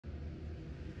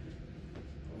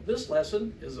This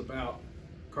lesson is about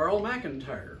Carl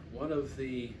McIntire, one of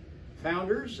the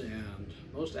founders and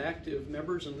most active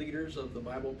members and leaders of the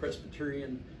Bible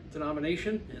Presbyterian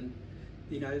denomination in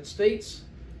the United States,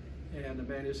 and a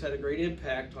man who's had a great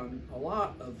impact on a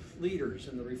lot of leaders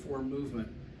in the Reformed movement,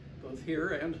 both here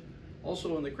and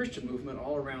also in the Christian movement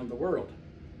all around the world.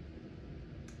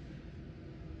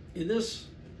 In this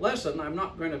lesson, I'm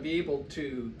not going to be able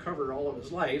to cover all of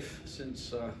his life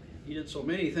since he did so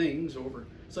many things over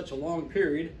such a long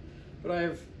period, but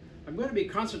I'm going to be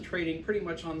concentrating pretty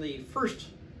much on the first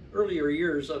earlier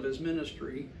years of his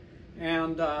ministry,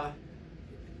 and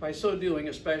by so doing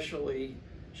especially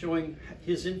showing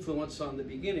his influence on the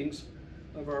beginnings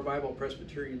of our Bible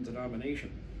Presbyterian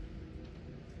denomination.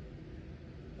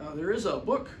 There is a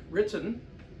book written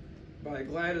by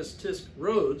Gladys Tisk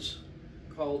Rhodes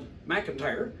called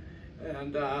McIntire,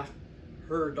 and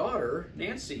her daughter,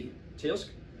 Nancy Tisk,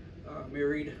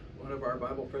 married one of our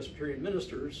Bible Presbyterian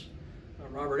ministers,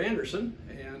 Robert Anderson,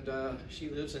 and she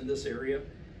lives in this area.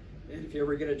 And if you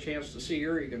ever get a chance to see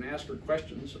her, you can ask her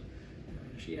questions.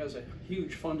 She has a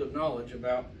huge fund of knowledge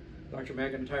about Dr.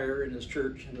 McIntire and his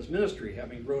church and his ministry,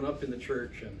 having grown up in the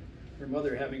church, and her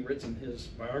mother having written his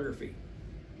biography.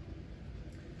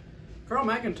 Carl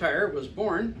McIntire was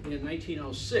born in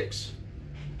 1906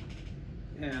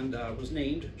 and was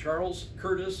named Charles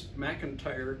Curtis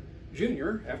McIntire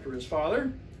Jr. after his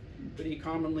father, but he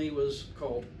commonly was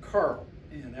called Carl,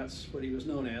 and that's what he was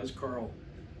known as, Carl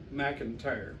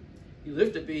McIntire. He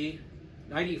lived to be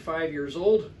 95 years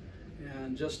old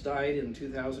and just died in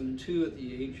 2002 at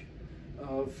the age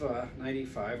of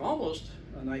 95, almost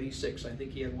 96. I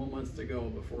think he had 1 month to go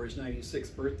before his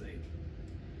 96th birthday.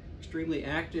 Extremely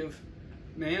active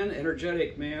man,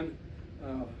 energetic man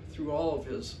through all of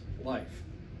his life.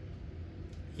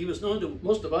 He was known to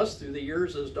most of us through the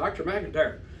years as Dr.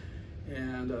 McIntire,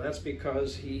 and that's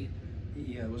because he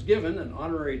was given an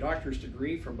honorary doctor's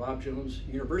degree from Bob Jones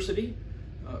University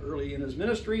early in his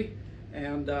ministry,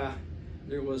 and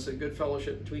there was a good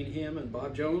fellowship between him and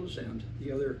Bob Jones and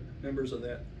the other members of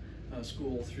that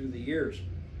school through the years.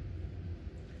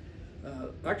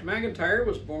 Dr. McIntire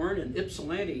was born in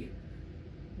Ypsilanti,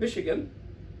 Michigan,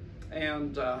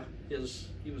 and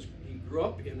he grew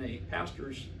up in a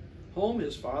pastor's home.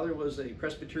 His father was a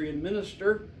Presbyterian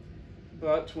minister,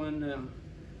 but when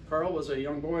Carl was a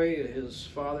young boy, his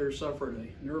father suffered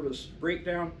a nervous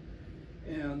breakdown,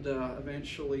 and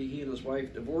eventually he and his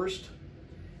wife divorced,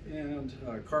 and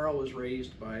Carl was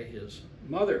raised by his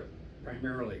mother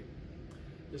primarily.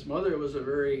 His mother was a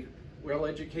very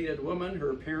well-educated woman.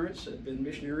 Her parents had been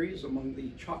missionaries among the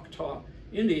Choctaw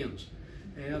Indians,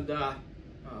 and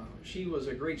she was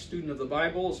a great student of the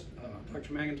Bible.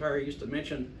 Dr. McIntire used to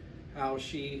mention how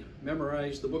she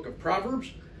memorized the book of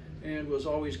Proverbs and was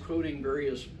always quoting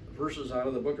various verses out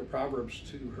of the book of Proverbs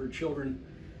to her children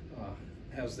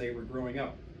as they were growing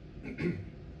up.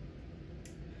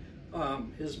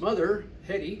 His mother,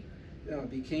 Hetty,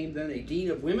 became then a dean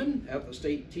of women at the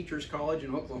State Teachers College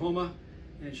in Oklahoma,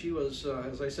 and she was,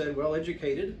 as I said, well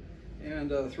educated.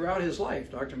 And throughout his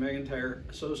life, Dr. McIntire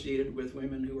associated with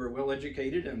women who were well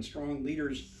educated and strong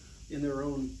leaders in their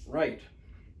own right.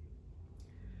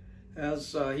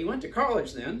 As he went to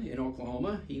college then in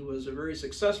Oklahoma, he was a very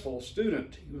successful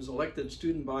student. He was elected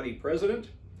student body president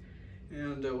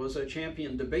and was a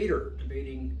champion debater,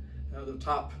 debating the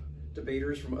top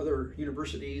debaters from other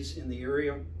universities in the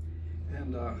area,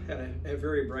 and had a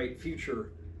very bright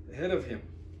future ahead of him.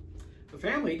 The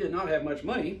family did not have much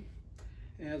money,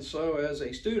 and so as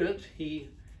a student he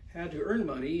had to earn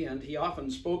money, and he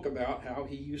often spoke about how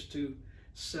he used to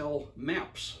sell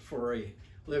maps for a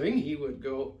living. He would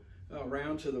go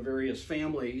around to the various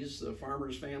families, the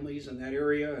farmers' families in that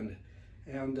area,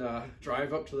 and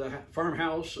drive up to the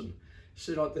farmhouse and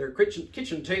sit at their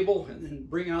kitchen table and then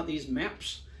bring out these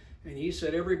maps. And he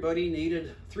said everybody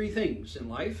needed three things in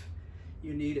life.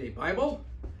 You need a Bible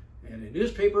and a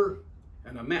newspaper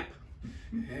and a map.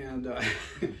 And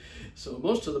so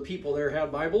most of the people there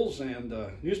had Bibles and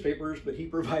newspapers, but he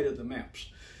provided the maps.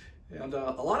 And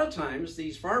a lot of times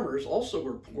these farmers also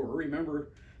were poor. Remember,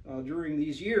 during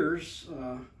these years,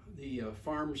 the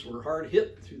farms were hard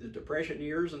hit through the Depression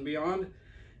years and beyond,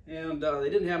 and they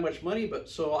didn't have much money, but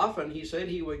so often he said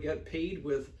he would get paid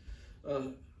with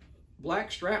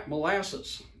blackstrap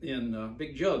molasses in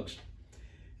big jugs.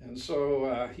 And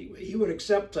so he would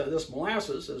accept this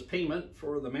molasses as payment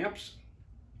for the maps,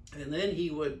 and then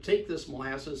he would take this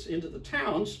molasses into the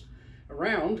towns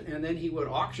around, and then he would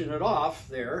auction it off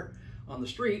there on the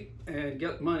street and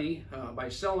get money by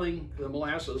selling the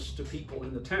molasses to people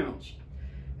in the towns.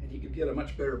 And he could get a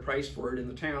much better price for it in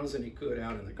the towns than he could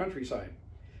out in the countryside.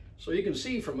 So you can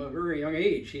see from a very young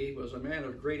age, he was a man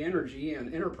of great energy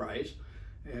and enterprise,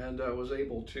 and was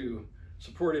able to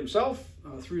support himself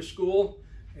through school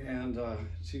and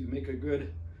to make a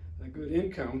good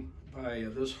income by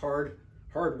this hard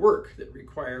work that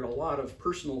required a lot of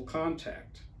personal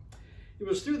contact. It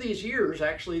was through these years,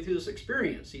 actually through this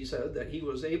experience, he said, that he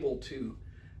was able to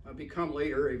become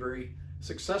later a very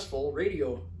successful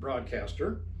radio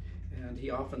broadcaster. And he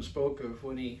often spoke of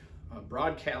when he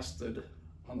broadcasted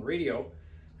on the radio,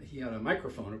 he had a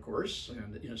microphone, of course,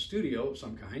 and in a studio of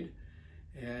some kind.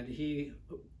 And he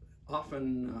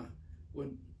often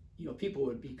would, people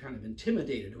would be kind of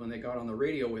intimidated when they got on the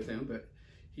radio with him, but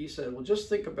he said, well, just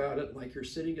think about it like you're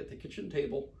sitting at the kitchen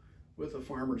table with a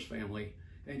farmer's family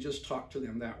and just talk to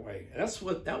them that way.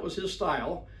 That was his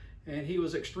style, and he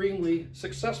was extremely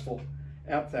successful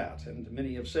at that. And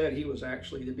many have said he was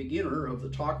actually the beginner of the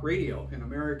talk radio in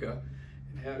America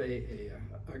and had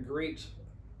a great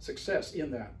success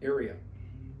in that area.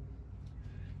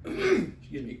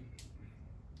 Excuse me.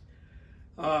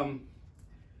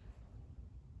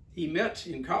 He met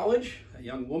in college a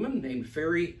young woman named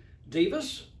Ferry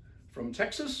Davis from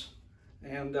Texas,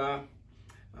 and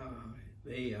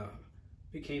they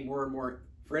became more and more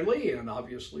friendly, and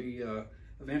obviously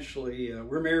eventually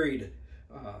were married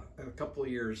a couple of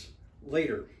years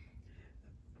later.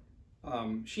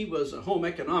 She was a home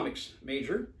economics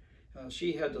major.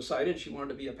 She had decided she wanted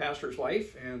to be a pastor's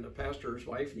wife, and a pastor's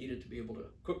wife needed to be able to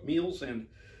cook meals and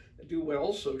do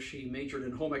well, so she majored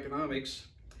in home economics.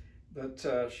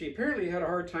 But she apparently had a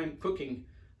hard time cooking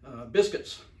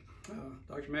biscuits.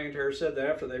 Dr. McIntire said that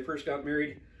after they first got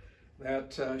married,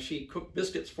 that she cooked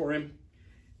biscuits for him,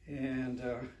 and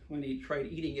when he tried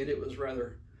eating it, it was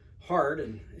rather hard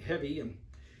and heavy, and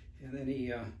then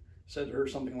he said to her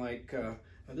something like,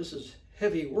 this is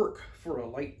heavy work for a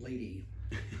light lady.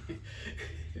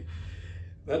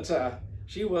 But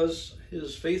she was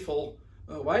his faithful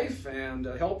wife and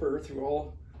helper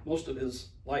through most of his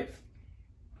life.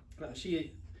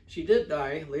 She did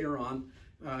die later on.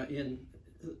 In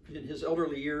his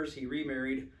elderly years, he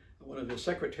remarried one of his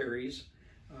secretaries,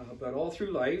 but all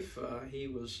through life he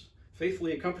was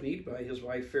faithfully accompanied by his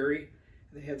wife Ferry.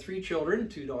 They had 3 children,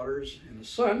 2 daughters and a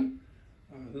son,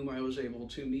 whom I was able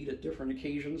to meet at different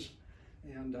occasions.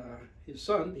 And his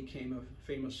son became a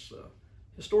famous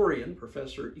historian,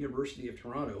 professor at University of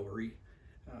Toronto, where he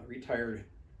retired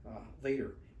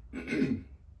later. In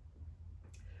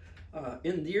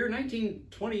the year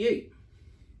 1928,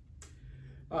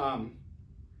 well,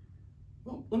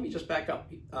 let me just back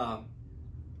up.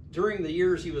 During the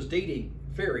years he was dating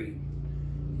Ferry,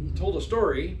 he told a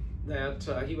story that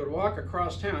he would walk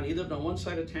across town. He lived on one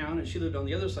side of town and she lived on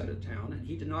the other side of town, and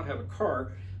he did not have a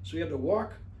car, so he had to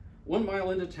walk 1 mile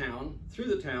into town, through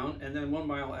the town, and then 1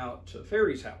 mile out to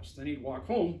Ferry's house. Then he'd walk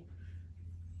home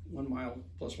 1 mile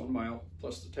plus 1 mile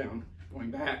plus the town, going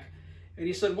back. And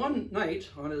he said one night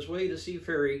on his way to see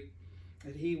Ferry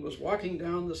that he was walking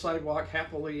down the sidewalk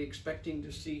happily expecting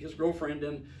to see his girlfriend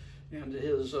and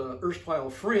his erstwhile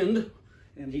friend,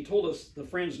 and he told us the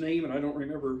friend's name, and I don't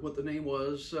remember what the name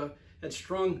was, had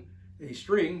strung a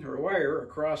string or a wire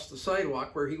across the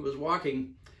sidewalk where he was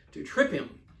walking to trip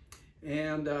him.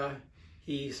 And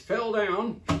he fell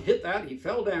down, he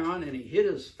fell down, and he hit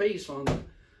his face on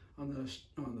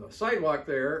the sidewalk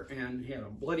there, and he had a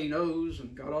bloody nose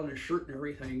and got on his shirt and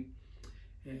everything.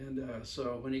 And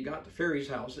so when he got to Ferry's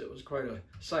house, it was quite a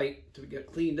sight to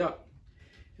get cleaned up.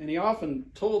 And he often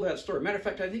told that story. Matter of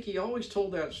fact, I think he always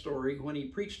told that story when he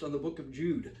preached on the book of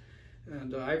Jude.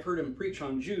 And I've heard him preach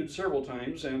on Jude several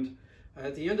times. And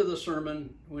at the end of the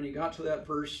sermon, when he got to that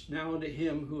verse, now unto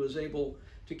him who is able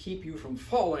to keep you from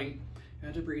falling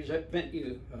and to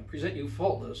present you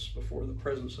faultless before the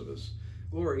presence of his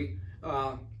glory,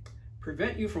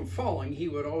 prevent you from falling, he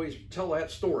would always tell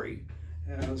that story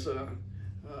as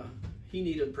he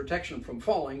needed protection from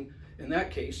falling in that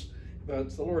case.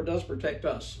 But the Lord does protect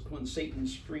us when Satan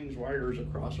strings wires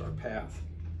across our path.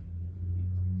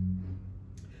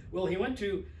 Well, he went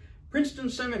to Princeton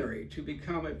Seminary to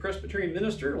become a Presbyterian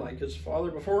minister like his father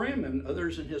before him and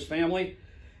others in his family.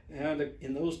 And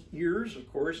in those years,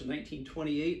 of course, in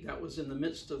 1928, that was in the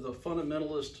midst of the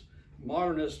fundamentalist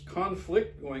modernist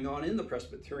conflict going on in the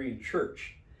Presbyterian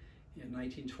Church. In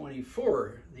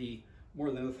 1924, the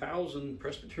more than 1,000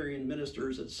 Presbyterian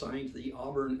ministers had signed the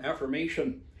Auburn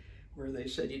Affirmation, where they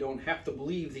said you don't have to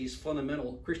believe these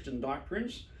fundamental Christian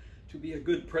doctrines to be a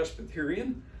good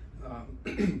Presbyterian.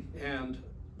 And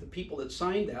the people that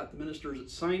signed that, the ministers that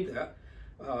signed that,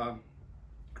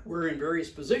 were in various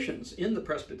positions in the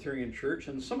Presbyterian Church,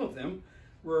 and some of them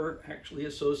were actually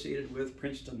associated with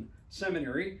Princeton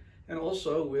Seminary, and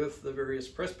also with the various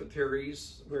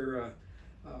presbyteries where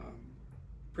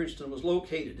Princeton was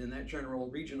located in that general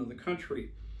region of the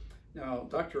country. Now,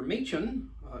 Dr. Machen,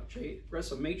 J.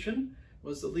 Ressa Machen,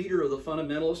 was the leader of the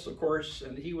fundamentalists, of course,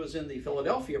 and he was in the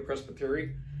Philadelphia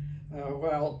Presbytery,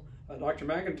 while Dr.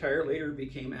 McIntire later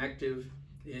became active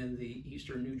in the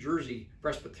Eastern New Jersey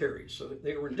Presbytery. So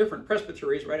they were in different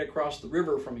presbyteries right across the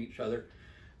river from each other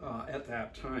at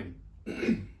that time.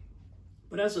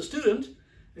 But as a student,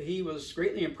 he was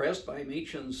greatly impressed by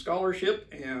Machen's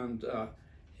scholarship and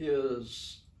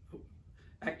his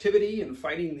activity in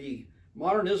fighting the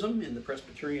modernism in the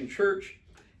Presbyterian Church,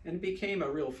 and became a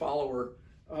real follower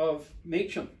of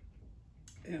Machen.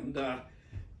 And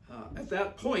at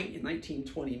that point, in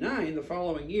 1929, the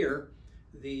following year,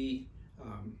 the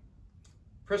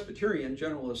Presbyterian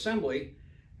General Assembly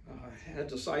had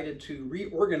decided to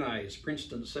reorganize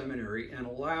Princeton Seminary and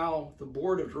allow the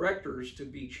board of directors to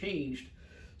be changed,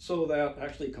 so that,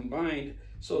 actually combined,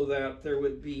 so that there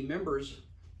would be members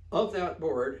of that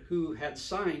board who had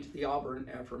signed the Auburn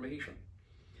Affirmation.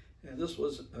 And this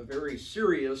was a very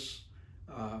serious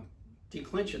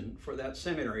declension for that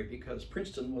seminary, because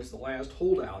Princeton was the last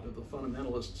holdout of the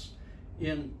fundamentalists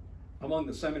among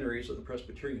the seminaries of the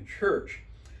Presbyterian Church.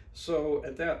 So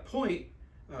at that point,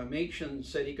 Machen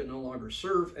said he could no longer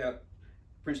serve at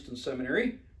Princeton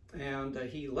Seminary, and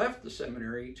he left the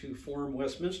seminary to form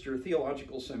Westminster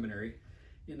Theological Seminary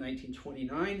in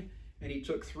 1929, and he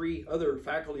took 3 other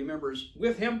faculty members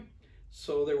with him.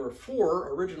 So there were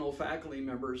 4 original faculty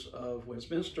members of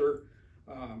Westminster.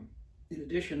 In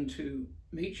addition to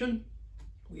Machen,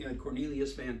 we had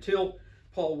Cornelius Van Til,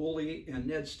 Paul Woolley, and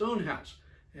Ned Stonehouse.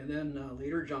 And then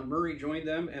later John Murray joined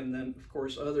them, and then of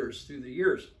course others through the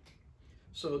years.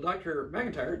 So Dr.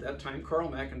 McIntire, at that time, Carl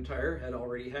McIntire, had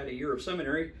already had a year of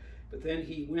seminary, but then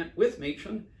he went with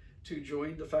Machen to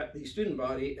join the student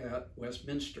body at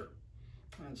Westminster.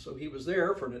 And so he was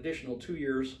there for an additional 2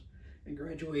 years and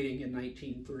graduating in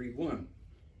 1931.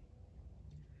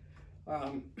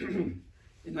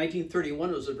 In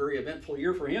 1931 was a very eventful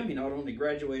year for him. He not only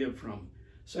graduated from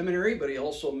seminary, but he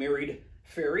also married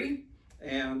Ferry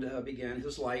and began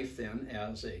his life then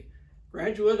as a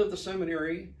graduate of the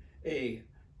seminary, a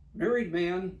married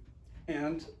man,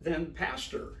 and then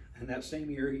pastor. And that same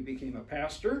year he became a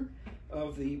pastor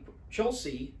of the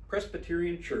Chelsea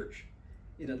Presbyterian Church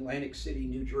in Atlantic City,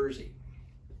 New Jersey.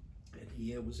 And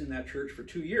he was in that church for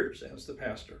 2 years as the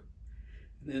pastor.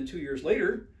 And then 2 years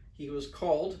later, he was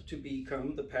called to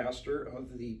become the pastor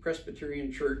of the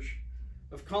Presbyterian Church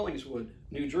of Collingswood,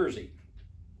 New Jersey.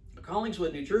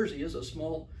 Collingswood, New Jersey is a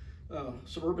small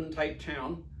suburban type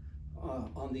town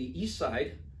on the east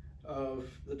side of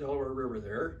the Delaware River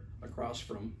there, across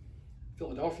from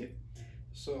Philadelphia.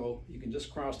 So you can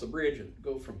just cross the bridge and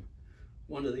go from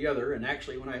one to the other. And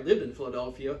actually, when I lived in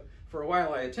Philadelphia, for a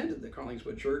while I attended the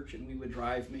Collingswood Church, and we would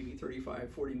drive maybe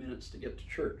 35-40 minutes to get to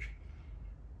church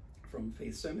from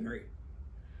Faith Seminary.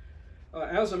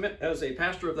 As a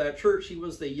pastor of that church, he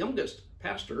was the youngest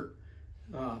pastor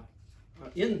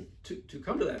to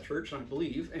come to that church, I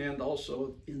believe, and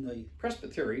also in the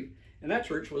presbytery. And that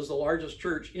church was the largest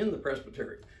church in the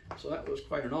presbytery. So that was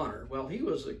quite an honor. Well, he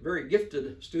was a very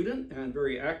gifted student and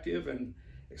very active and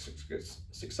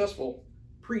successful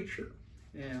preacher.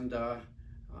 And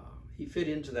he fit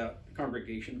into that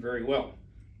congregation very well.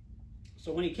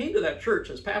 So when he came to that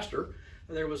church as pastor,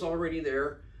 there was already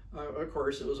there, of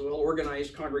course, it was a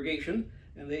well-organized congregation,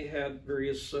 and they had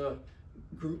various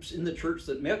groups in the church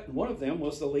that met, and one of them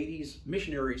was the Ladies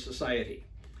Missionary Society.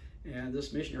 And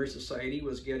this missionary society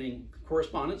was getting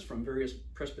correspondence from various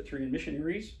Presbyterian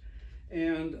missionaries,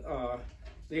 and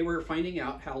they were finding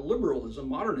out how liberalism,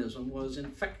 modernism, was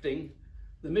infecting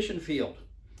the mission field.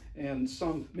 And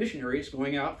some missionaries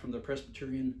going out from the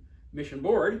Presbyterian Mission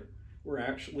Board were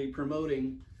actually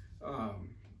promoting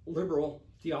liberal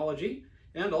theology,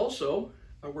 and also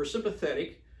were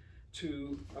sympathetic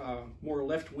to more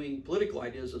left-wing political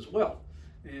ideas as well.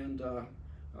 And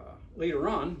later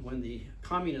on, when the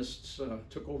communists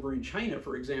took over in China,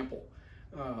 for example,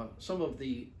 some of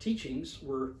the teachings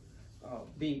were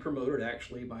being promoted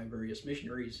actually by various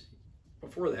missionaries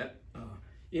before that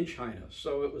in China.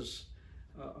 So it was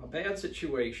a bad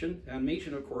situation, and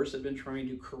Machen, of course, had been trying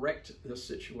to correct this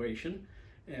situation,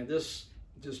 and this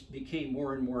just became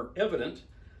more and more evident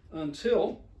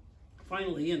until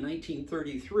finally in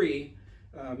 1933,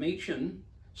 Machen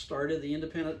started the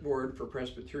Independent Board for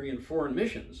Presbyterian Foreign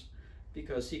Missions,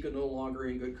 because he could no longer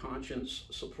in good conscience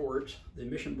support the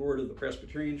mission board of the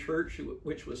Presbyterian Church,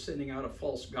 which was sending out a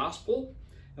false gospel,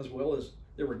 as well as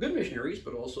there were good missionaries,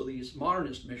 but also these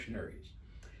modernist missionaries.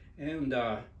 And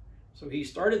So he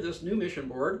started this new mission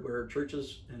board where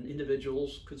churches and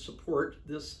individuals could support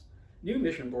this new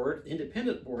mission board,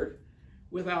 independent board,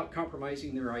 without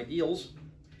compromising their ideals,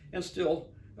 and still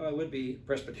would be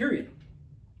Presbyterian.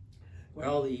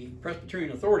 Well, the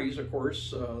Presbyterian authorities, of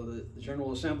course, the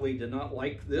General Assembly did not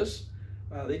like this.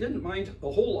 They didn't mind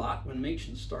a whole lot when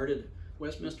Machen started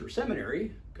Westminster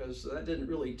Seminary, because that didn't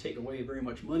really take away very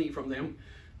much money from them.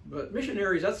 But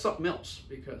missionaries, that's something else,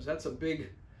 because that's a big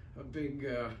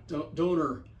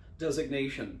donor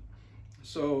designation.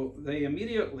 So they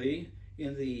immediately,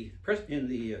 in the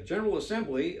General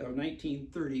Assembly of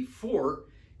 1934,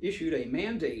 issued a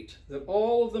mandate that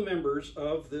all of the members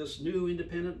of this new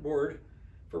independent board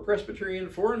for Presbyterian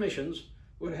foreign missions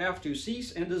would have to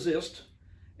cease and desist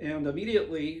and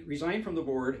immediately resign from the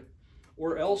board,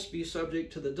 or else be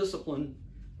subject to the discipline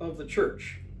of the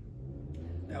church.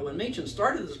 Now, when Machen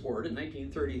started this board in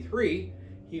 1933,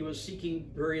 he was seeking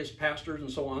various pastors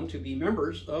and so on to be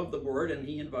members of the board, and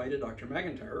he invited Dr.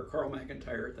 McIntire, Carl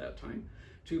McIntire at that time,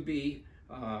 to be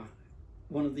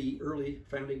one of the early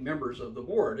founding members of the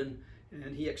board,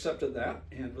 and he accepted that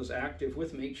and was active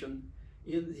with Machen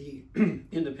in the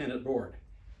independent board.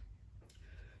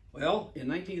 Well, in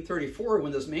 1934,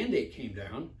 when this mandate came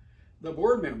down, the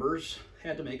board members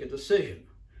had to make a decision.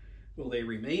 Will they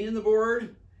remain in the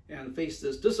board and face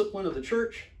this discipline of the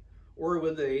church, or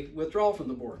would they withdraw from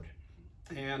the board?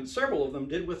 And several of them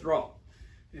did withdraw.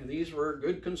 And these were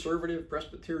good conservative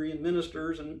Presbyterian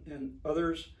ministers and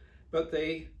others, but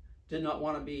they did not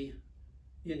want to be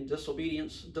in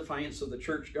disobedience, defiance of the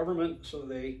church government, so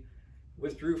they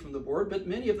withdrew from the board. But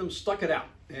many of them stuck it out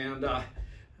and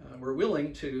were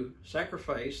willing to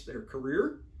sacrifice their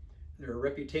career, their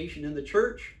reputation in the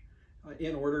church,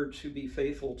 in order to be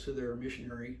faithful to their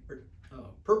missionary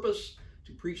purpose,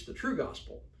 to preach the true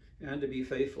gospel, and to be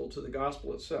faithful to the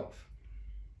gospel itself.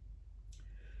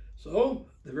 So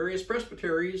the various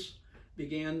presbyteries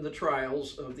began the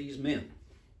trials of these men.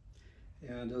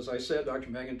 And as I said, Dr.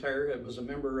 McIntire was a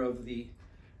member of the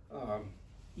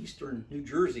Eastern New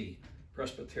Jersey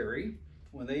Presbytery.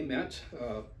 When they met,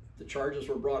 the charges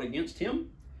were brought against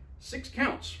him. 6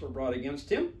 counts were brought against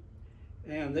him.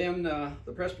 And then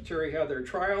the Presbytery had their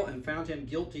trial and found him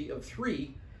guilty of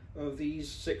 3 of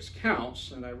these 6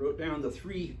 counts. And I wrote down the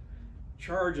 3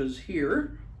 charges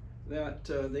here that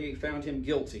they found him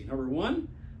guilty. Number 1,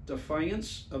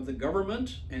 defiance of the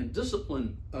government and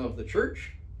discipline of the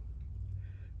church.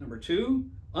 Number 2,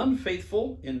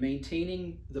 unfaithful in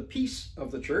maintaining the peace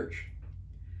of the church.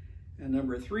 And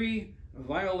number 3, a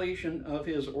violation of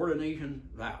his ordination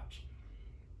vows.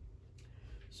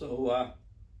 So,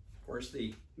 of course,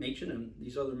 the Machen and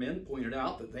these other men pointed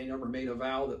out that they never made a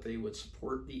vow that they would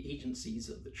support the agencies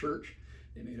of the church.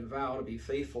 They made a vow to be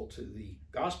faithful to the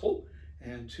gospel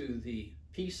and to the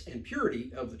peace and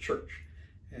purity of the church.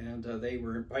 And they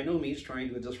were by no means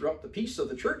trying to disrupt the peace of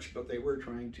the church, but they were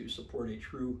trying to support a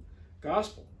true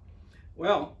gospel.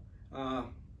 Well,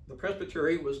 the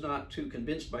Presbytery was not too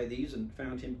convinced by these and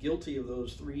found him guilty of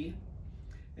those 3.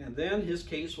 And then his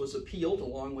case was appealed,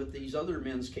 along with these other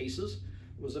men's cases,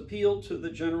 was appealed to the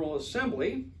General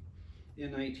Assembly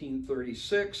in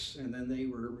 1936, and then they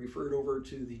were referred over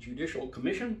to the Judicial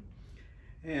Commission.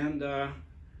 And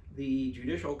the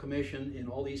Judicial Commission in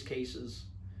all these cases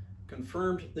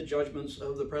confirmed the judgments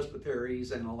of the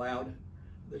presbyteries and allowed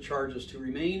the charges to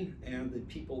remain and the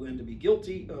people then to be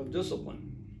guilty of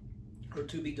discipline, or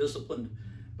to be disciplined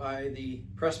by the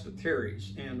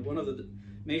presbyteries. And one of the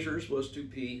measures was to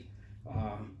be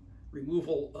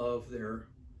removal of their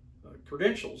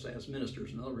credentials as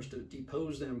ministers. In other words, to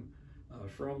depose them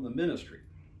from the ministry.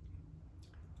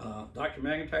 Dr.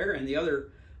 McIntire and the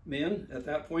other men at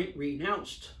that point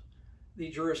renounced the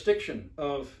jurisdiction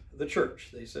of the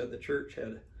church. They said the church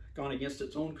had gone against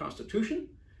its own constitution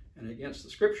and against the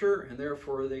scripture, and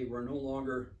therefore they were no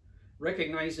longer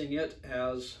recognizing it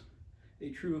as a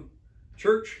true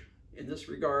church in this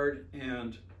regard,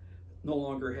 and no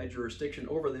longer had jurisdiction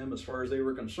over them as far as they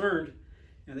were concerned,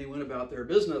 and they went about their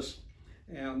business.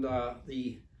 And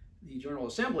the General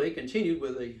Assembly continued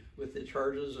with the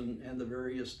charges and the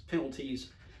various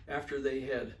penalties after they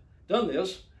had done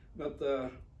this, but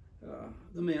the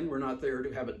men were not there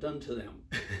to have it done to them.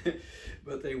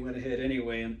 But they went ahead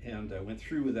anyway and went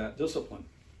through with that discipline.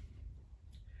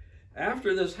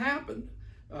 After this happened,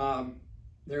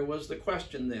 there was the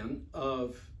question then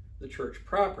of the church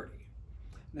property.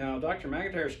 Now, Dr.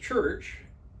 McIntire's church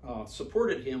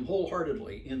supported him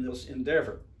wholeheartedly in this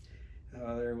endeavor.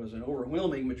 There was an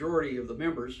overwhelming majority of the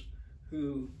members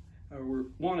who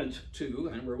wanted to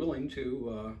and were willing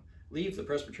to leave the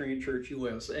Presbyterian Church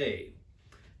USA.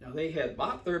 Now, they had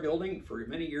bought their building for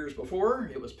many years before.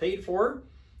 It was paid for.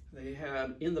 They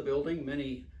had in the building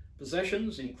many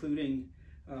possessions, including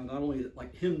not only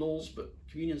like hymnals, but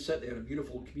communion set. They had a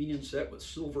beautiful communion set with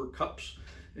silver cups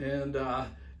and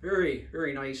very,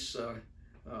 very nice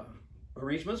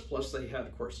arrangements. Plus, they had,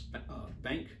 of course,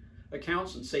 bank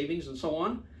accounts and savings and so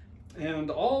on. And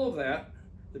all of that,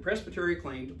 the presbytery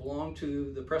claimed, belonged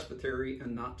to the presbytery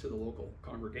and not to the local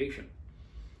congregation.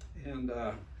 And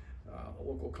the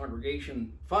local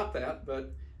congregation fought that,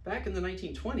 but back in the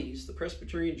 1920s, the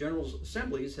Presbyterian General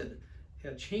Assemblies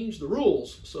had changed the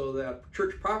rules so that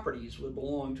church properties would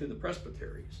belong to the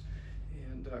presbyteries.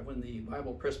 And when the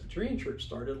Bible Presbyterian Church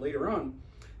started later on,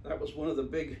 that was one of the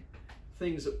big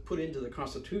things that put into the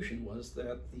Constitution, was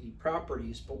that the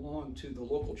properties belonged to the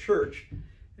local church,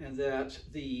 and that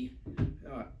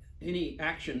any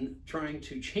action trying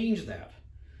to change that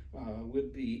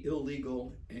would be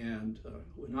illegal and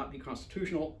would not be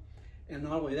constitutional. And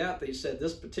not only that, they said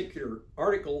this particular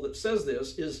article that says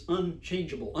this is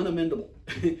unchangeable, unamendable.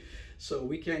 So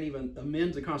we can't even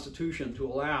amend the Constitution to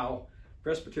allow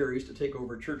presbyteries to take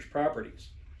over church properties.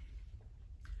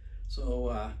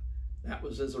 So that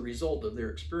was as a result of their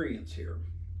experience here.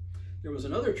 There was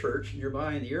another church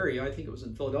nearby in the area, I think it was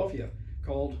in Philadelphia,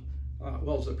 called,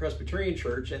 well, it was a Presbyterian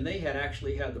church, and they had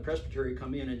actually had the presbytery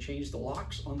come in and change the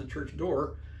locks on the church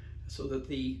door so that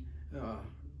the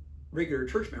regular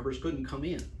church members couldn't come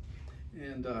in.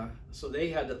 And so they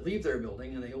had to leave their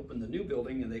building, and they opened the new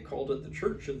building, and they called it the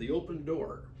Church of the Open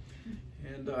Door.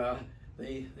 And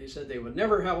they said they would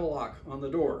never have a lock on the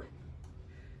door.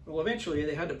 Well, eventually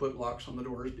they had to put locks on the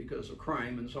doors because of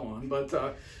crime and so on, but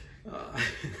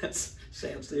that's a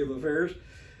sad state of affairs.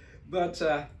 But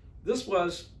this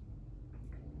was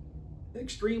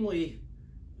extremely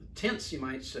tense, you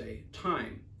might say,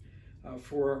 time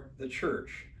for the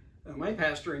church. My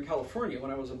pastor in California,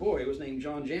 when I was a boy, was named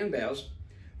John Janbaz,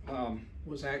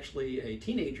 was actually a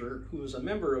teenager who was a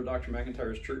member of Dr.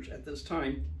 McIntire's church at this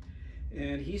time.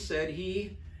 And he said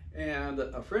he and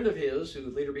a friend of his,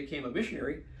 who later became a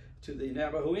missionary to the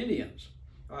Navajo Indians,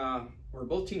 were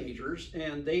both teenagers,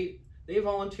 and they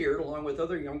volunteered, along with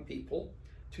other young people,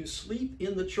 to sleep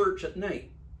in the church at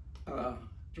night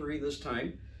during this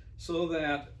time, so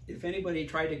that if anybody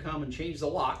tried to come and change the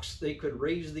locks, they could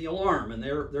raise the alarm. And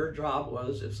their job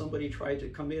was, if somebody tried to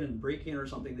come in and break in or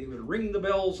something, they would ring the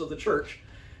bells of the church,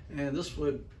 and this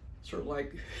would sort of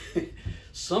like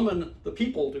summon the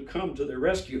people to come to their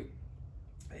rescue.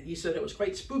 And he said it was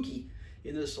quite spooky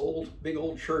in this big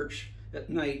old church at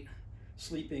night,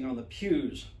 sleeping on the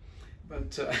pews.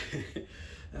 But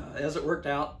as it worked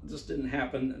out, this didn't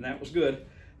happen, and that was good.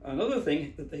 Another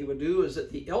thing that they would do is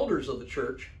that the elders of the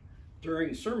church,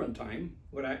 during sermon time,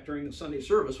 during the Sunday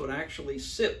service, would actually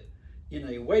sit in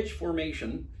a wedge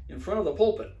formation in front of the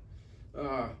pulpit,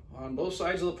 on both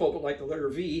sides of the pulpit, like the letter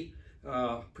V,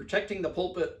 protecting the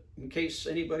pulpit in case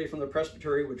anybody from the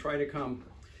presbytery would try to come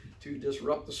to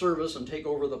disrupt the service and take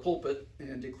over the pulpit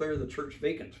and declare the church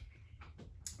vacant.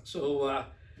 So a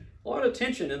lot of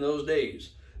tension in those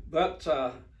days, but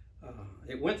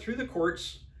it went through the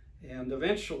courts, and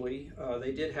eventually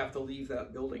they did have to leave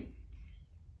that building.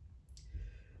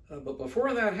 But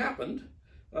before that happened,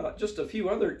 just a few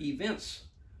other events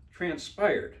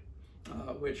transpired,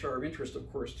 which are of interest,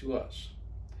 of course, to us.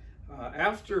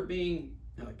 After being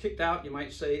kicked out, you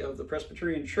might say, of the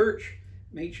Presbyterian Church,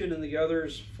 Machen and the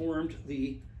others formed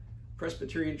the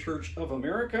Presbyterian Church of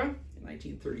America in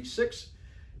 1936,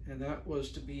 and that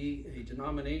was to be a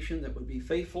denomination that would be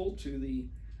faithful to the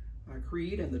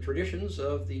creed and the traditions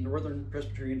of the Northern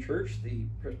Presbyterian Church, the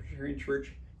Presbyterian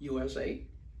Church USA.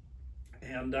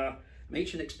 And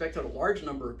Machen expected a large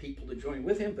number of people to join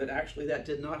with him, but actually that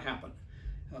did not happen.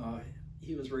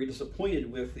 He was very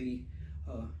disappointed with the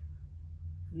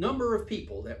number of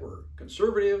people that were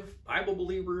conservative, Bible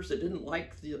believers, that didn't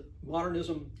like the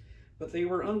modernism, but they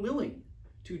were unwilling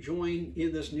to join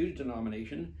in this new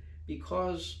denomination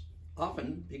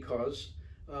often because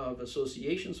of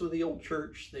associations with the old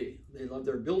church. They loved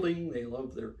their building, they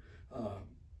loved the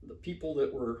people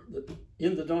that were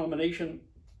in the denomination,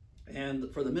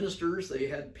 and for the ministers, they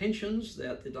had pensions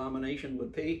that the denomination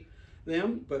would pay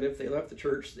them, but if they left the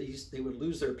church, they would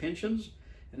lose their pensions.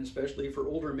 And especially for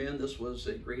older men, this was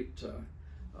a great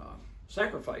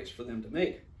sacrifice for them to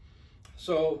make.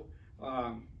 So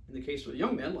in the case of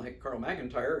young men like Carl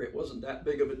McIntire, it wasn't that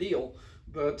big of a deal,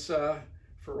 but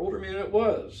for older men it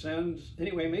was. And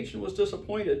anyway, Machen was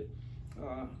disappointed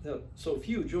that so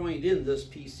few joined in this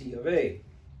PC of A.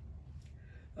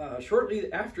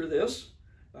 Shortly after this,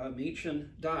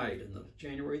 Machen died on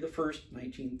January the 1st,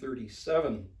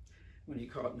 1937, when he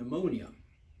caught pneumonia.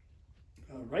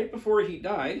 Right before he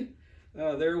died,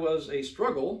 there was a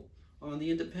struggle on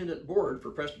the independent board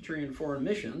for Presbyterian Foreign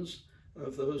Missions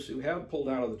of those who have pulled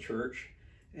out of the church.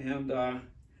 And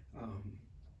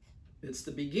it's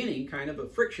the beginning kind of a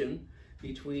friction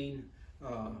between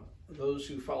those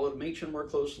who followed Machen more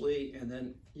closely and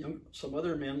then some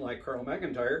other men like Carl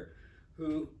McIntire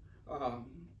who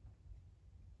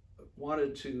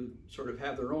wanted to sort of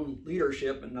have their own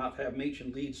leadership and not have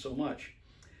Machen lead so much.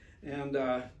 And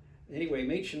anyway,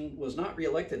 Machen was not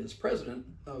reelected as president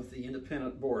of the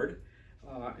independent board,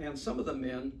 and some of the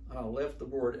men left the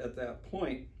board at that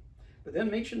point. But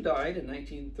then Machen died in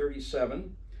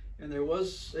 1937, and there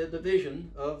was a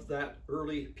division of that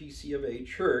early PC of A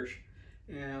church,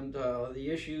 and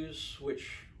the issues,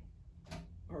 which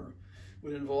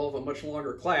would involve a much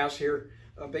longer class here,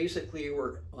 basically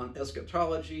were on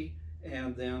eschatology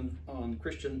and then on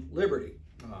Christian liberty.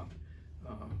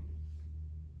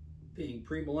 Being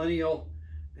premillennial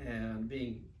and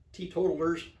being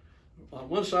teetotalers on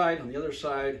one side, on the other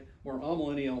side, more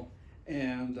amillennial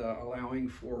and allowing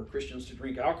for Christians to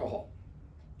drink alcohol.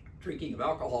 Drinking of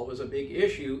alcohol was a big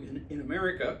issue in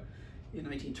America in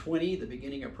 1920, the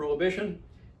beginning of Prohibition,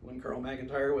 when Carl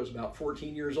McIntire was about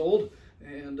 14 years old,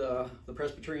 and the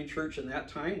Presbyterian Church in that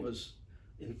time was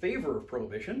in favor of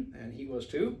Prohibition, and he was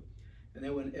too. And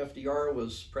then when FDR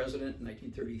was president in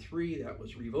 1933, that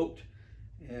was revoked,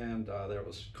 and that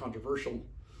was controversial.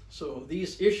 So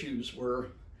these issues were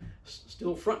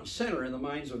still front and center in the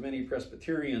minds of many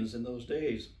Presbyterians in those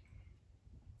days.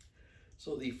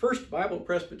 So the first Bible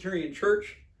Presbyterian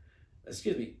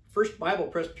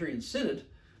Synod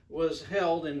was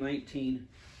held in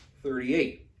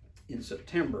 1938 in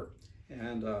September,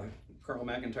 and Carl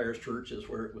McIntire's church is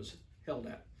where it was held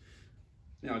at.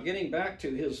 Now, getting back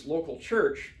to his local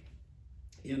church,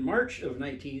 in March of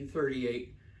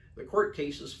 1938, the court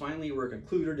cases finally were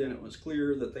concluded, and it was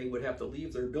clear that they would have to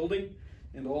leave their building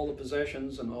and all the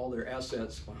possessions and all their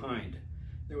assets behind.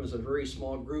 There was a very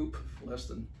small group, less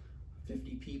than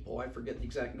 50 people, I forget the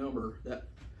exact number, that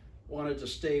wanted to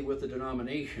stay with the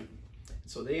denomination.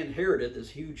 So they inherited this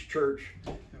huge church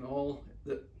and all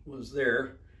that was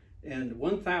there, and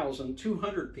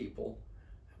 1,200 people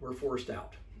were forced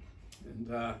out.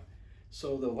 And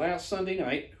so the last Sunday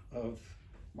night of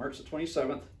March the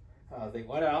 27th, they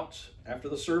went out after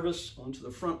the service onto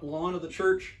the front lawn of the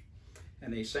church,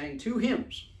 and they sang two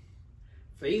hymns,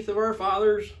 Faith of Our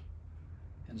Fathers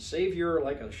and Savior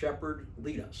Like a Shepherd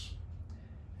Lead Us.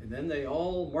 And then they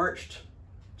all marched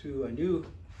to a new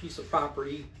piece of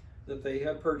property that they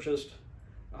had purchased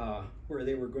where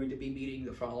they were going to be meeting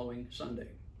the following Sunday.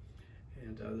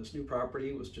 And this new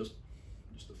property was just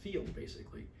a field,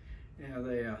 basically. And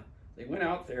they went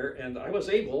out there, and I was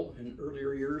able in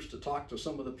earlier years to talk to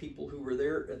some of the people who were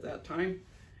there at that time,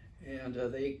 and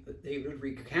they would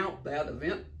recount that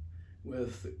event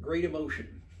with great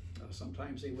emotion.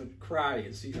 Sometimes they would cry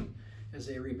and see them as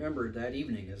they remembered that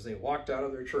evening as they walked out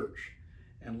of their church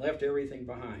and left everything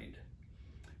behind.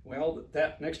 Well,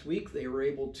 that next week they were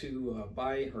able to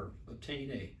buy or obtain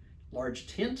a large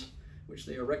tent, which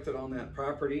they erected on that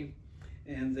property,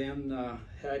 and then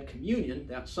had communion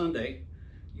that Sunday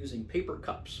using paper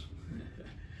cups.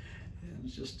 And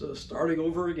it's just starting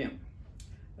over again.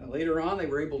 Later on, they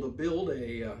were able to build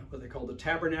what they called a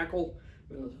tabernacle,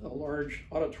 a large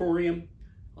auditorium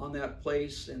on that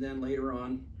place, and then later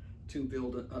on to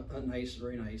build a nice,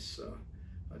 very nice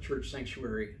church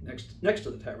sanctuary next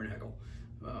to the tabernacle,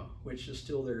 which is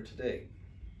still there today.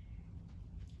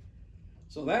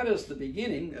 So that is the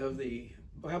beginning of the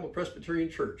Bible Presbyterian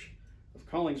Church of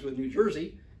Collingswood, New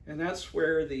Jersey, and that's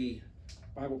where the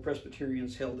Bible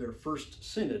Presbyterians held their first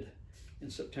synod in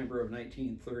September of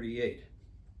 1938.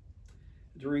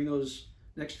 During those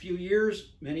next few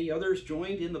years, many others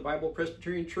joined in the Bible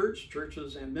Presbyterian Church,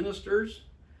 churches and ministers.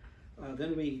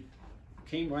 Then we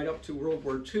came right up to World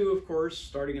War II, of course,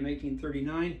 starting in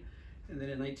 1939, and then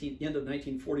in end of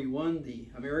 1941, the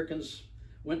Americans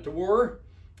went to war,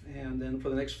 and then for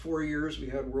the next 4 years, we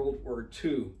had World War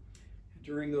II.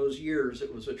 During those years,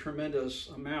 it was a tremendous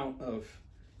amount of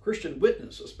Christian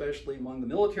witness, especially among the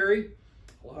military.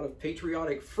 A lot of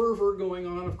patriotic fervor going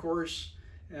on, of course,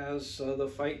 as the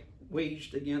fight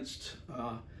waged against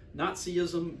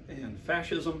Nazism and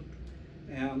fascism.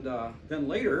 And then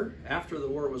later, after the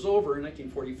war was over in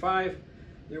 1945,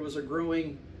 there was a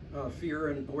growing fear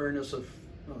and awareness of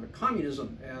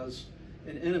communism as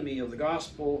an enemy of the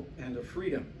gospel and of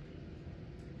freedom.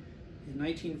 In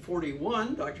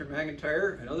 1941, Dr.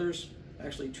 McIntire and others,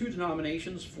 actually two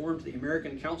denominations, formed the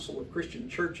American Council of Christian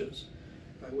Churches,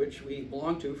 which we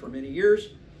belonged to for many years.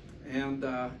 And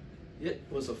it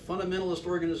was a fundamentalist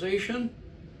organization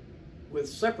with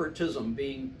separatism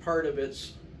being part of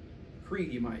its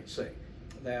creed, you might say,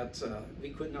 that we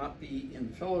could not be in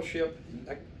fellowship,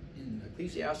 in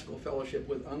ecclesiastical fellowship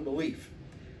with unbelief,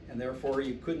 and therefore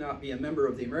you could not be a member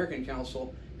of the American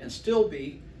Council and still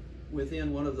be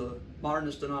within one of the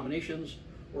modernist denominations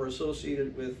or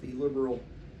associated with the liberal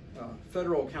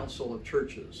Federal Council of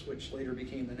Churches, which later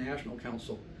became the National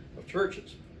Council of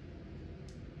Churches.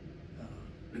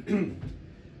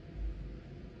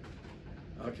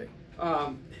 Okay.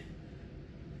 I'm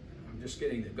just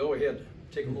getting to go ahead,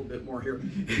 take a little bit more here.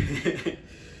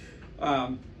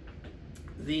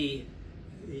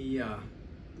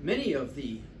 Many of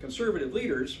the conservative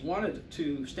leaders wanted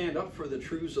to stand up for the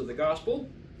truths of the gospel,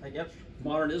 I guess,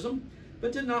 modernism,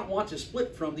 but did not want to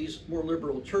split from these more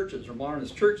liberal churches or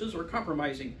modernist churches or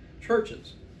compromising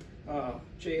churches.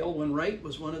 J. Elwyn Wright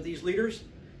was one of these leaders.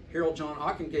 Harold John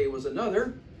Ockengay was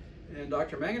another. And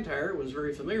Dr. McIntire was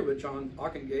very familiar with John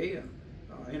Ockengay.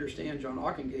 I understand John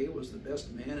Ockengay was the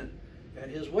best man at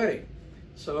his wedding.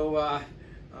 So,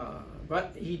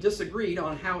 but he disagreed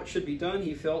on how it should be done.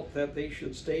 He felt that they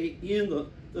should stay in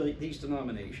these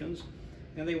denominations.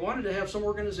 And they wanted to have some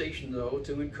organization, though,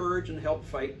 to encourage and help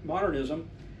fight modernism.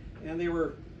 And they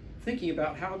were thinking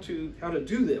about how to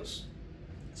do this.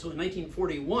 So in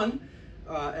 1941,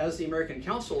 as the American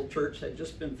Council Church had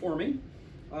just been forming,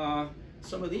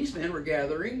 some of these men were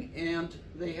gathering, and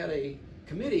they had a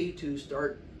committee to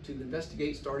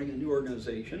investigate starting a new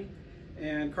organization.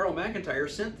 And Carl McIntire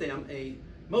sent them a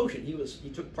motion. He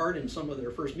took part in some of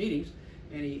their first meetings,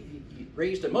 and he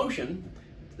raised a motion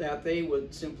that they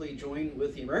would simply join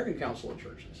with the American Council of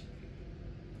Churches.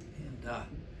 And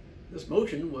this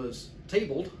motion was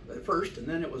tabled at first, and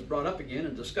then it was brought up again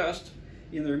and discussed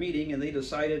in their meeting, and they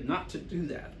decided not to do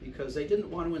that because they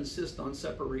didn't want to insist on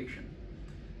separation.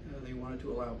 They wanted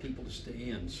to allow people to stay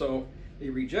in. So they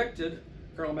rejected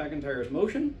Carl McIntire's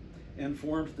motion and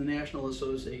formed the National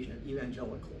Association of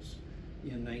Evangelicals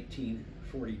in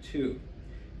 1942.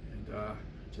 And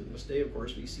to this day, of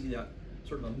course, we see that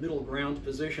sort of a middle ground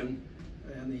position,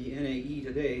 and the NAE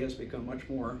today has become much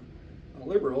more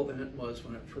liberal than it was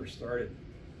when it first started.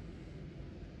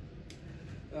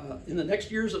 In the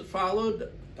next years that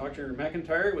followed, Dr.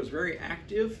 McIntire was very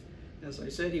active. As I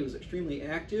said, he was extremely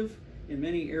active in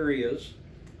many areas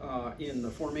in the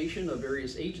formation of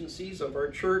various agencies of our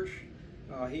church.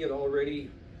 He had already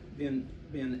been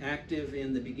active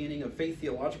in the beginning of Faith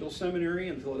Theological Seminary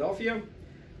in Philadelphia.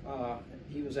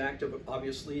 He was active,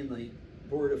 obviously, in the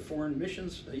Board of Foreign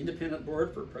Missions, the independent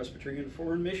board for Presbyterian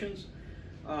Foreign Missions.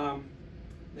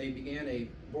 They began a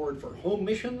board for home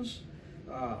missions,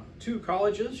 2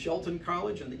 colleges, Shelton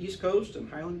College on the East Coast and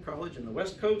Highland College on the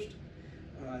West Coast.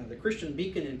 The Christian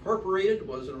Beacon Incorporated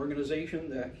was an organization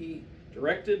that he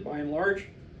directed by and large.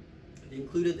 It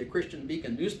included the Christian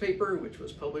Beacon newspaper, which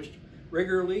was published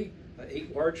regularly,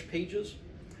 8 large pages.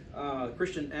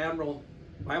 Christian Admiral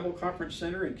Bible Conference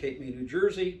Center in Cape May, New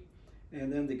Jersey,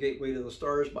 and then the Gateway to the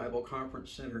Stars Bible Conference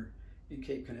Center in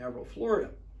Cape Canaveral,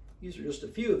 Florida. These are just a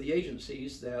few of the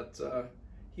agencies that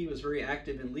he was very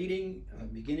active in leading,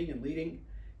 beginning and leading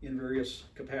in various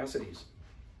capacities.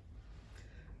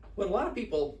 What a lot of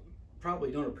people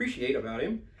probably don't appreciate about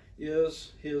him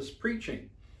is his preaching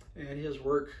and his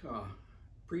work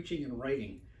preaching and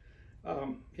writing.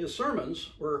 His sermons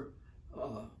were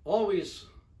always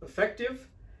effective,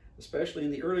 especially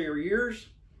in the earlier years,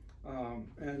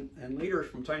 and later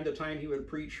from time to time he would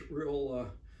preach real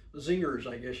zingers,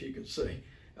 I guess you could say.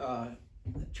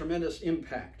 Tremendous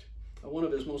impact. One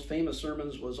of his most famous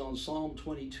sermons was on Psalm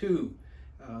 22,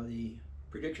 the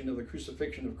prediction of the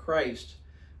crucifixion of Christ.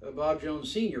 Bob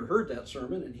Jones Sr. heard that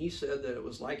sermon, and he said that it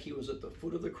was like he was at the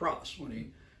foot of the cross when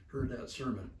he heard that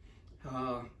sermon.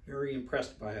 Very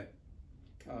impressed by it.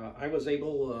 I was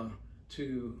able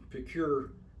to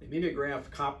procure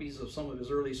mimeographed copies of some of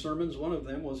his early sermons. One of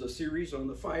them was a series on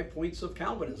the 5 points of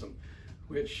Calvinism,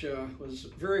 which was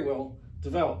very well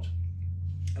developed.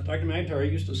 Dr.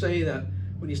 McIntire used to say that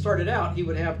when he started out, he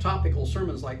would have topical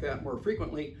sermons like that more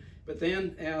frequently, but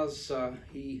then as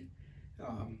he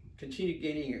continued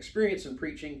gaining experience in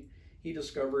preaching, he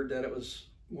discovered that it was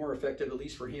more effective, at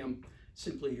least for him,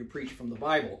 simply to preach from the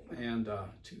Bible and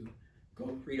to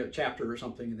go read a chapter or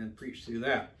something and then preach through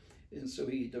that. And so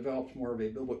he developed more of a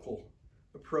biblical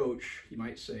approach, you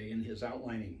might say, in his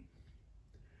outlining.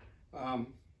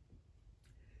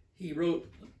 He wrote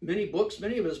many books.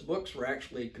 Many of his books were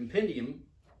actually compendia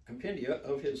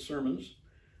of his sermons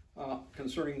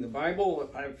concerning the Bible.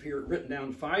 I've here written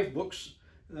down 5 books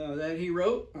that he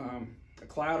wrote. A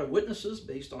Cloud of Witnesses,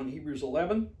 based on Hebrews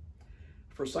 11.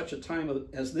 For Such a Time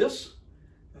as This,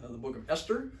 the book of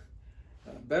Esther.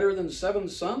 Better Than Seven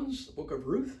Sons, the book of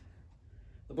Ruth.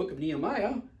 The book of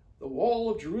Nehemiah, The Wall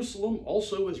of Jerusalem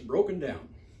Also Is Broken Down.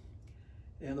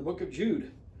 And the book of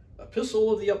Jude,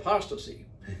 Epistle of the Apostasy.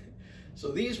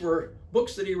 So these were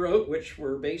books that he wrote which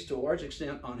were based to a large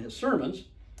extent on his sermons.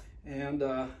 And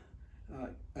I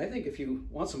think if you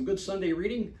want some good Sunday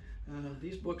reading,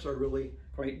 these books are really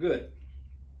quite good.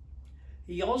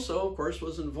 He also, of course,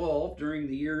 was involved during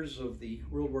the years of the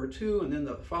World War II and then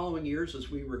the following years as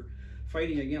we were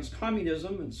fighting against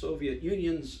communism and Soviet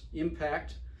Union's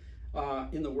impact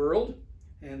in the world.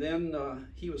 And then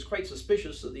he was quite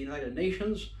suspicious of the United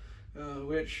Nations,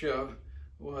 which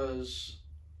was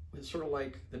sort of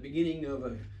like the beginning of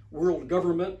a world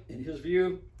government in his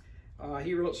view.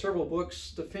 He wrote several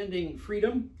books defending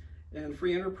freedom and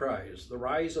free enterprise. The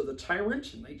Rise of the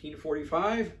Tyrant in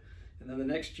 1945, and then the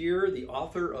next year, The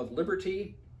Author of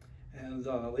Liberty, and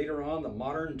later on, The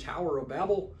Modern Tower of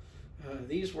Babel.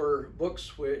 These were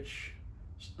books which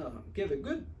give a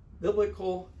good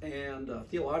biblical and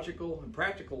theological and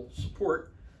practical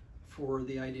support for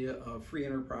the idea of free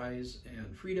enterprise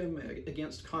and freedom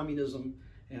against communism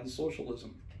and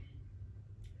socialism.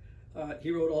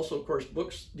 He wrote also, of course,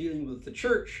 books dealing with the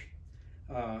church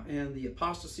and the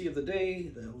apostasy of the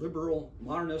day, the liberal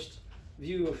modernist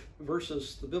view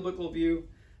versus the biblical view,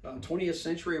 20th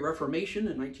century Reformation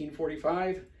in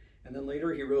 1945, and then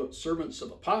later he wrote Servants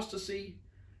of Apostasy,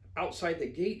 Outside the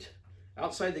Gate.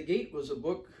 Outside the Gate was a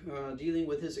book dealing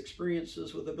with his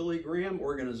experiences with the Billy Graham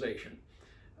organization.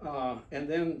 And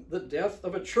then The Death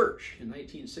of a Church in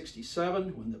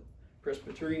 1967, when the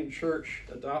Presbyterian Church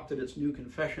adopted its new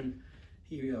confession.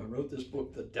 He wrote this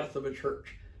book, The Death of a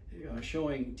Church,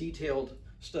 showing detailed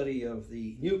study of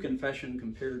the new confession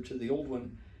compared to the old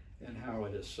one and how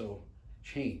it is so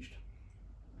changed.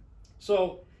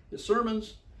 So his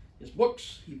sermons, his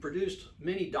books, he produced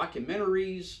many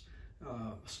documentaries.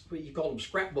 He called them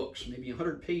scrapbooks, maybe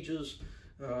 100 pages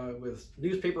with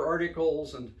newspaper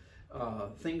articles and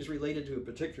things related to a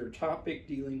particular topic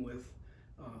dealing with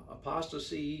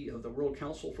apostasy of the World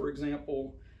Council, for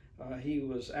example. He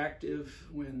was active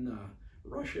when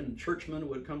Russian churchmen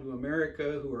would come to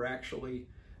America who were actually,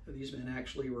 these men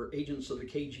actually were agents of the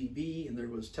KGB, and there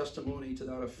was testimony to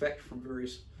that effect from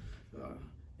various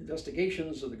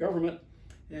investigations of the government.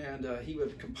 And he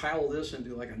would compile this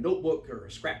into like a notebook or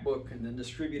a scrapbook and then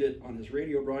distribute it on his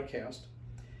radio broadcast.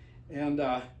 And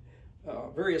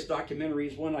various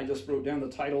documentaries. One I just wrote down the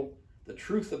title, The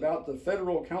Truth About the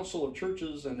Federal Council of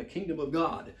Churches and the Kingdom of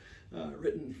God,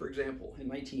 written, for example, in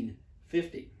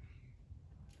 1950.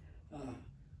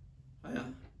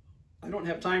 I don't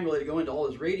have time really to go into all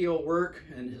his radio work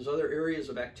and his other areas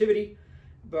of activity,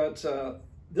 but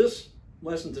this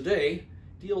lesson today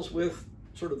deals with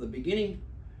sort of the beginning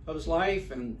of his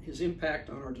life and his impact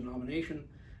on our denomination,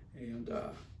 and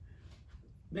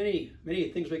many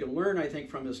things we can learn, I think,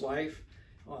 from his life.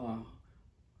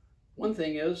 One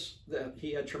thing is that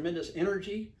he had tremendous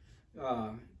energy.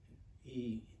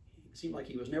 He seemed like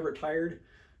he was never tired.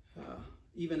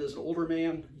 Even as an older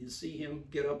man, you'd see him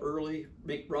get up early,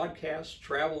 make broadcasts,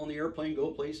 travel on the airplane, go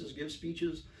places, give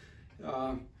speeches.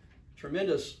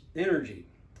 Tremendous energy.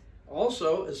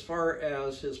 Also, as far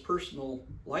as his personal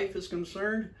life is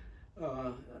concerned,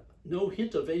 no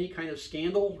hint of any kind of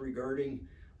scandal regarding,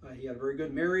 he had a very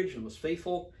good marriage and was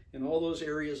faithful in all those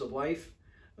areas of life.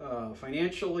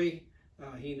 Financially,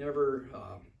 he never,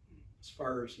 as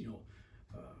far as,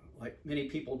 like many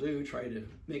people do, try to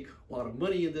make a lot of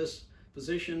money in this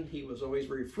position. He was always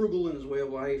very frugal in his way of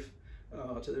life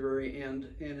to the very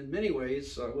end, and in many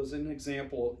ways was an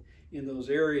example in those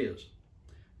areas.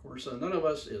 Of course, none of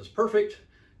us is perfect,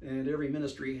 and every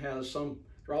ministry has some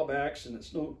drawbacks, and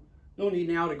it's no need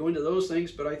now to go into those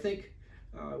things, but I think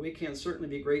we can certainly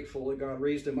be grateful that God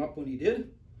raised him up when he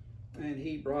did, and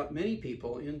he brought many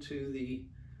people into the,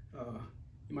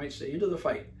 you might say, into the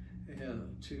fight,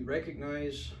 to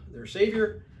recognize their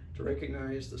Savior, to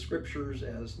recognize the Scriptures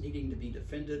as needing to be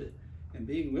defended, and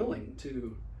being willing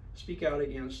to speak out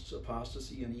against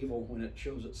apostasy and evil when it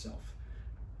shows itself.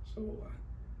 So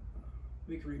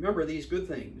we can remember these good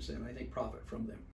things and I think profit from them.